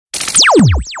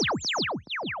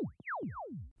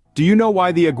Do you know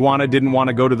why the iguana didn't want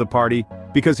to go to the party?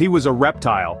 Because he was a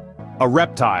reptile. A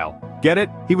reptile. Get it?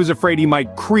 He was afraid he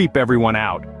might creep everyone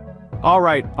out.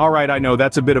 Alright, I know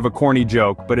that's a bit of a corny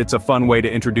joke, but it's a fun way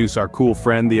to introduce our cool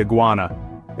friend, the iguana.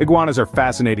 Iguanas are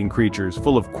fascinating creatures,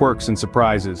 full of quirks and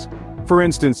surprises. For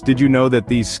instance, did you know that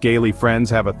these scaly friends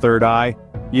have a third eye?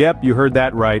 Yep, you heard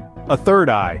that right. A third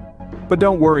eye. But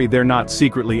don't worry, they're not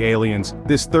secretly aliens.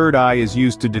 This third eye is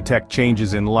used to detect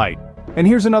changes in light. And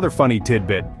here's another funny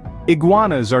tidbit.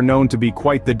 Iguanas are known to be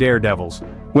quite the daredevils.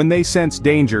 When they sense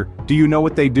danger, do you know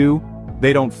what they do?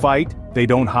 They don't fight, they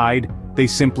don't hide, they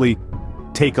simply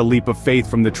take a leap of faith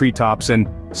from the treetops and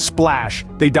splash,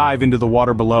 they dive into the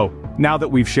water below. Now that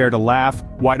we've shared a laugh,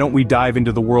 why don't we dive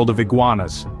into the world of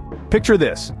iguanas? Picture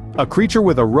this, a creature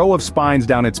with a row of spines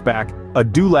down its back, a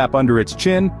dewlap under its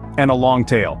chin, and a long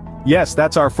tail. Yes,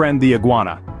 that's our friend the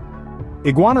iguana.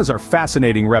 Iguanas are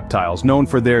fascinating reptiles known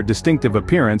for their distinctive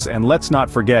appearance, and let's not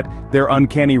forget their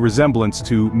uncanny resemblance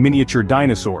to miniature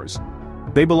dinosaurs.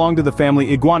 They belong to the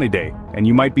family Iguanidae, and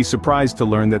you might be surprised to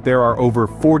learn that there are over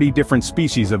 40 different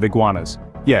species of iguanas.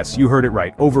 Yes, you heard it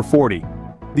right, over 40.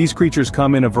 These creatures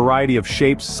come in a variety of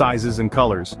shapes, sizes, and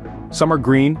colors. Some are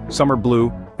green, some are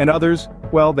blue, and others,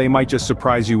 well, they might just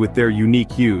surprise you with their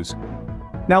unique hues.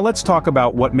 Now let's talk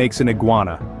about what makes an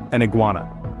iguana an iguana.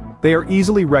 They are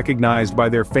easily recognized by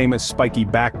their famous spiky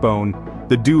backbone,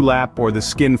 the dewlap or the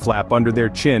skin flap under their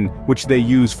chin, which they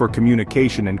use for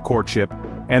communication and courtship,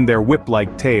 and their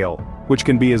whip-like tail, which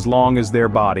can be as long as their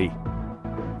body.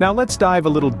 Now let's dive a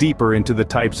little deeper into the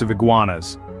types of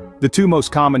iguanas. The two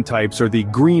most common types are the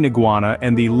green iguana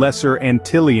and the lesser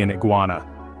Antillean iguana.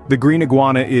 The green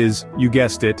iguana is, you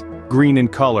guessed it, green in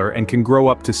color and can grow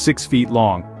up to 6 feet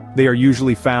long. They are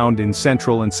usually found in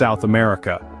Central and South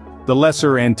America. The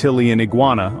lesser Antillean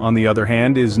iguana, on the other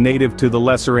hand, is native to the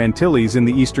Lesser Antilles in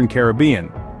the Eastern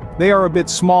Caribbean. They are a bit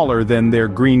smaller than their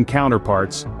green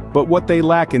counterparts, but what they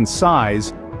lack in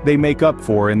size, they make up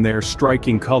for in their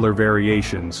striking color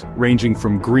variations, ranging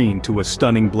from green to a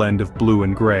stunning blend of blue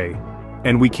and gray.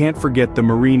 And we can't forget the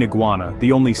marine iguana,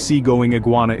 the only seagoing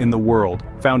iguana in the world,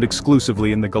 found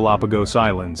exclusively in the Galapagos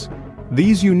Islands.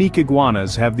 These unique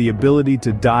iguanas have the ability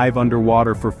to dive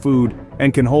underwater for food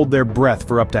and can hold their breath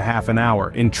for up to half an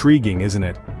hour. Intriguing, isn't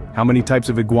it? How many types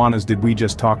of iguanas did we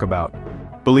just talk about?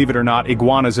 Believe it or not,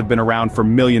 iguanas have been around for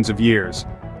millions of years.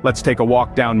 Let's take a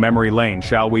walk down memory lane,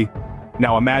 shall we?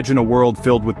 Now imagine a world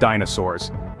filled with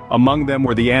dinosaurs. Among them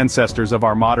were the ancestors of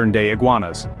our modern-day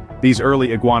iguanas. These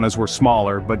early iguanas were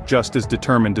smaller, but just as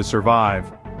determined to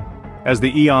survive. As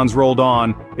the eons rolled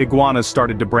on, iguanas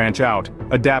started to branch out,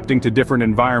 adapting to different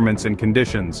environments and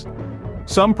conditions.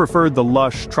 Some preferred the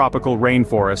lush, tropical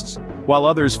rainforests, while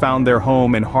others found their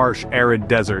home in harsh, arid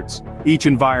deserts. Each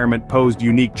environment posed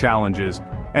unique challenges,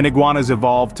 and iguanas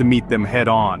evolved to meet them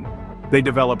head-on. They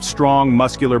developed strong,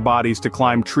 muscular bodies to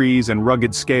climb trees and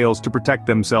rugged scales to protect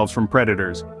themselves from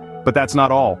predators. But that's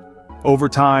not all. Over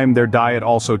time, their diet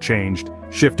also changed,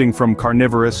 shifting from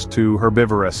carnivorous to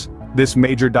herbivorous. This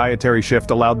major dietary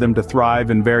shift allowed them to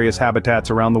thrive in various habitats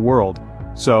around the world.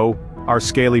 So, our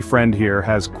scaly friend here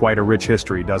has quite a rich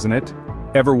history, doesn't it?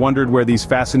 Ever wondered where these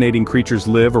fascinating creatures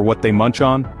live or what they munch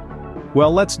on?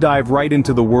 Well, let's dive right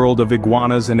into the world of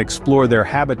iguanas and explore their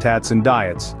habitats and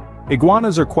diets.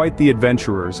 Iguanas are quite the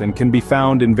adventurers and can be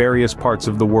found in various parts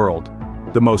of the world.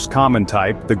 The most common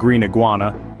type, the green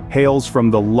iguana, hails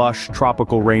from the lush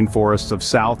tropical rainforests of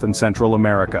South and Central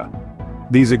America.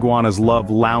 These iguanas love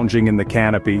lounging in the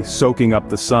canopy, soaking up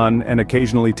the sun, and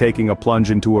occasionally taking a plunge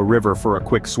into a river for a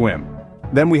quick swim.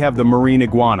 Then we have the marine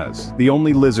iguanas, the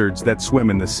only lizards that swim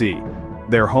in the sea.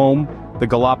 Their home, the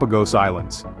Galapagos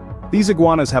Islands. These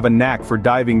iguanas have a knack for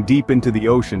diving deep into the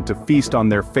ocean to feast on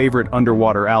their favorite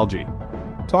underwater algae.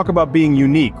 Talk about being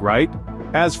unique, right?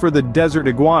 As for the desert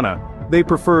iguana, they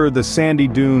prefer the sandy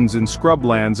dunes and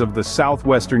scrublands of the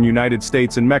southwestern United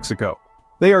States and Mexico.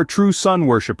 They are true sun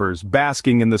worshippers,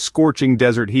 basking in the scorching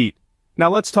desert heat.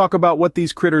 Now let's talk about what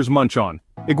these critters munch on.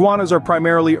 Iguanas are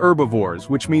primarily herbivores,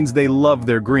 which means they love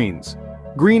their greens.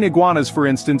 Green iguanas, for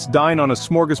instance, dine on a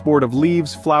smorgasbord of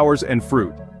leaves, flowers, and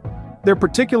fruit. They're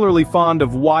particularly fond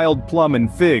of wild plum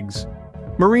and figs.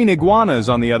 Marine iguanas,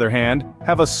 on the other hand,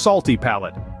 have a salty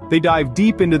palate. They dive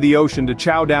deep into the ocean to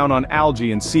chow down on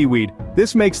algae and seaweed.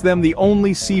 This makes them the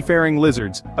only seafaring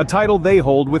lizards, a title they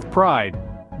hold with pride.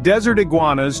 Desert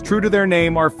iguanas, true to their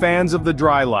name, are fans of the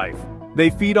dry life. They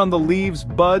feed on the leaves,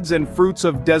 buds, and fruits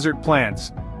of desert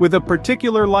plants, with a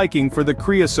particular liking for the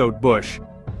creosote bush.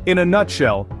 In a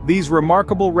nutshell, these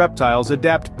remarkable reptiles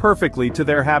adapt perfectly to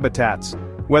their habitats,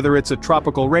 whether it's a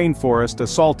tropical rainforest, a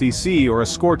salty sea, or a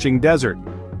scorching desert.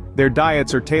 Their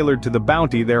diets are tailored to the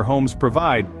bounty their homes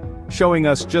provide, showing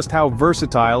us just how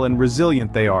versatile and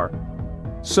resilient they are.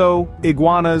 So,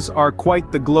 iguanas are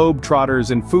quite the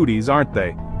globe-trotters and foodies, aren't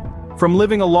they? From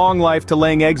living a long life to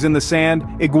laying eggs in the sand,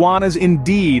 iguanas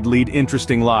indeed lead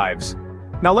interesting lives.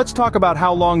 Now let's talk about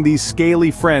how long these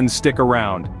scaly friends stick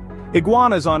around.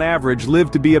 Iguanas on average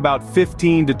live to be about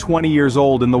 15 to 20 years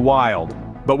old in the wild.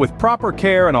 But with proper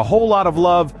care and a whole lot of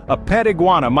love, a pet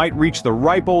iguana might reach the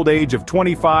ripe old age of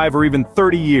 25 or even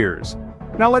 30 years.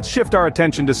 Now let's shift our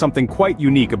attention to something quite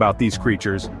unique about these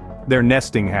creatures: their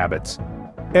nesting habits.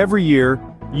 Every year,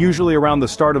 usually around the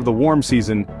start of the warm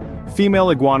season,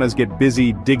 female iguanas get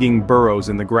busy digging burrows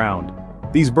in the ground.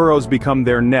 These burrows become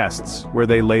their nests, where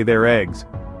they lay their eggs.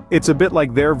 It's a bit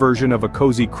like their version of a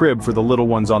cozy crib for the little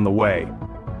ones on the way.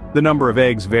 The number of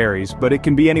eggs varies, but it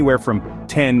can be anywhere from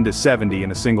 10 to 70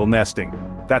 in a single nesting.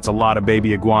 That's a lot of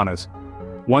baby iguanas.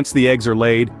 Once the eggs are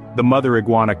laid, the mother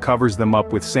iguana covers them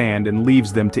up with sand and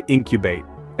leaves them to incubate.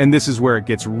 And this is where it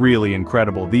gets really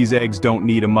incredible. These eggs don't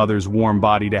need a mother's warm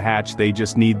body to hatch, they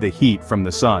just need the heat from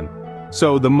the sun.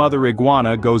 So the mother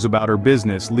iguana goes about her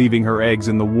business, leaving her eggs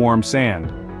in the warm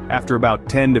sand. After about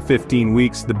 10 to 15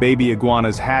 weeks, the baby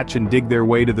iguanas hatch and dig their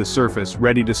way to the surface,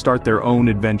 ready to start their own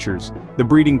adventures. The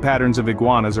breeding patterns of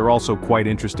iguanas are also quite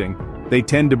interesting. They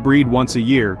tend to breed once a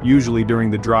year, usually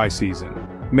during the dry season.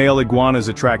 Male iguanas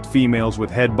attract females with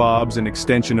head bobs and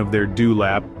extension of their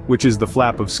dewlap, which is the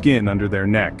flap of skin under their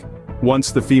neck.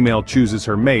 Once the female chooses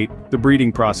her mate, the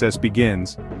breeding process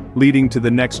begins, leading to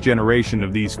the next generation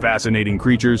of these fascinating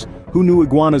creatures. Who knew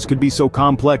iguanas could be so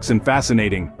complex and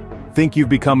fascinating? Think you've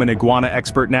become an iguana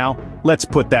expert now? Let's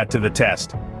put that to the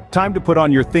test. Time to put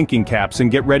on your thinking caps and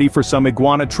get ready for some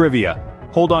iguana trivia.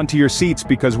 Hold on to your seats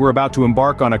because we're about to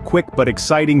embark on a quick but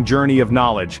exciting journey of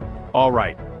knowledge.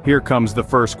 Alright, here comes the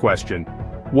first question.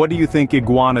 What do you think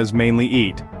iguanas mainly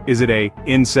eat? Is it A,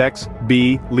 insects,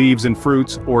 B, leaves and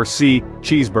fruits, or C,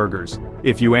 cheeseburgers?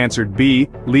 If you answered B,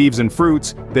 leaves and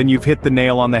fruits, then you've hit the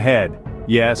nail on the head.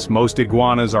 Yes, most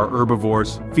iguanas are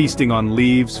herbivores, feasting on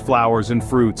leaves, flowers, and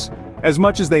fruits. As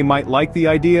much as they might like the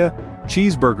idea,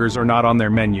 cheeseburgers are not on their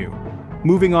menu.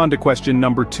 Moving on to question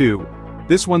number 2.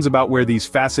 This one's about where these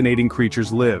fascinating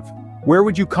creatures live. Where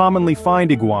would you commonly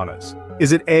find iguanas?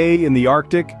 Is it A, in the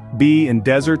Arctic, B, in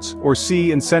deserts, or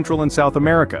C, in Central and South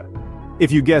America?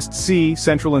 If you guessed C,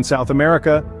 Central and South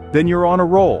America, then you're on a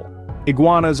roll.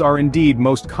 Iguanas are indeed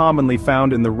most commonly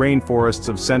found in the rainforests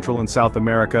of Central and South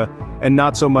America, and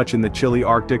not so much in the chilly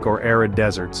Arctic or arid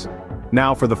deserts.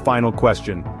 Now for the final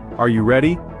question. Are you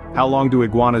ready? How long do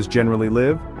iguanas generally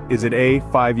live? Is it A,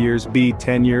 5 years, B,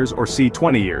 10 years, or C,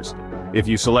 20 years? If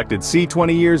you selected C,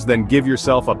 20 years, then give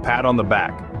yourself a pat on the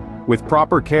back. With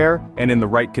proper care, and in the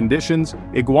right conditions,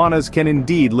 iguanas can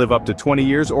indeed live up to 20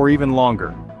 years or even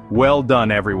longer. Well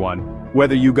done, everyone.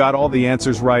 Whether you got all the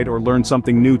answers right or learned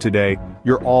something new today,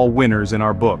 you're all winners in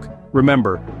our book.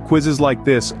 Remember, quizzes like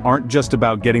this aren't just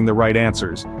about getting the right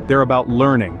answers. They're about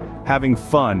learning, having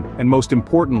fun, and most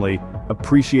importantly,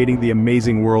 appreciating the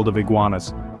amazing world of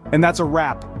iguanas. And that's a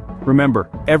wrap. Remember,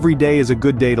 every day is a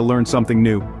good day to learn something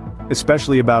new,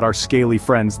 especially about our scaly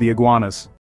friends, the iguanas.